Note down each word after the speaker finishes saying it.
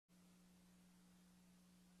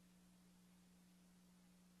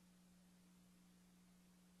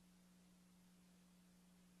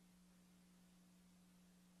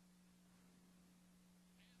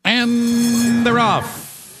and they're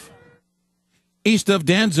off. East of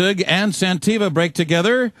Danzig and Santiva break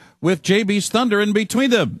together with JB's Thunder in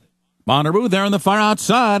between them. Bonaroo there on the far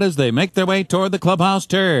outside as they make their way toward the clubhouse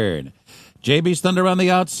turn. JB's Thunder on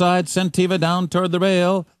the outside, Santiva down toward the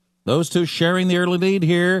rail. Those two sharing the early lead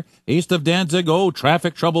here. East of Danzig,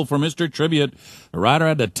 traffic trouble for Mr. Tribute. The rider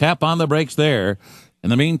had to tap on the brakes there. In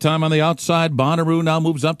the meantime, on the outside, Bonaroo now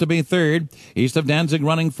moves up to be third. East of Danzig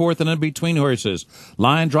running fourth and in between horses.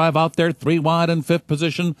 Lion Drive out there, 3 wide in fifth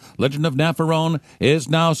position. Legend of Navarone is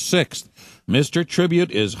now sixth. Mr. Tribute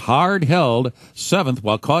is hard held seventh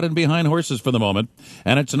while caught in behind horses for the moment.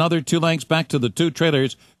 And it's another 2 lengths back to the 2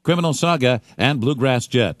 trailers, Criminal Saga and Bluegrass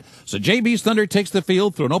Jet. So JB's Thunder takes the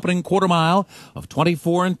field through an opening quarter mile of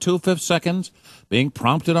 24 2/5 seconds, being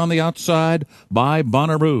prompted on the outside by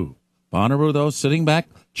Bonaroo. Bonaroo, though, sitting back,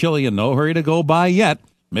 chilly and no hurry to go by yet,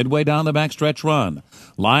 midway down the backstretch run.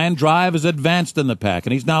 Lion Drive is advanced in the pack,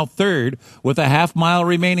 and he's now third with a half-mile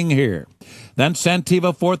remaining here. Then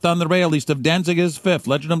Santiva fourth on the rail. East of Danzig is fifth.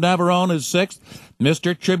 Legend of Navarone is sixth.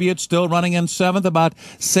 Mr. Tribute still running in seventh, about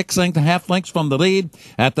 6.5 lengths from the lead.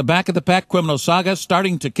 At the back of the pack, Criminal Saga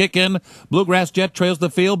starting to kick in. Bluegrass Jet trails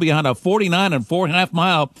the field behind a 49 4.5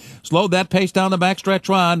 mile. Slowed that pace down the backstretch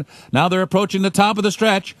run. Now they're approaching the top of the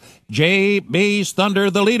stretch. JB's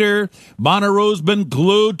Thunder, the leader. Bonaroo's been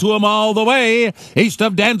glued to him all the way. East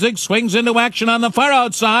of Danzig swings into action on the far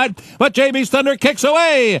outside, but JB's Thunder kicks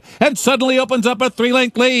away and suddenly opens up a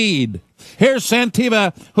 3-length lead. Here's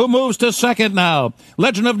Santiva, who moves to second now.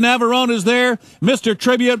 Legend of Navarone is there. Mr.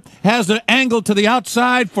 Tribute has the angle to the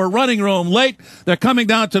outside for running room late. They're coming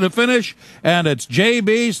down to the finish, and it's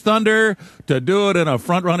JB's Thunder to do it in a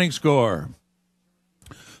front-running score.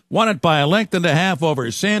 Won it by 1.5 lengths over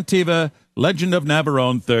Santiva, Legend of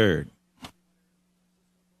Navarone third.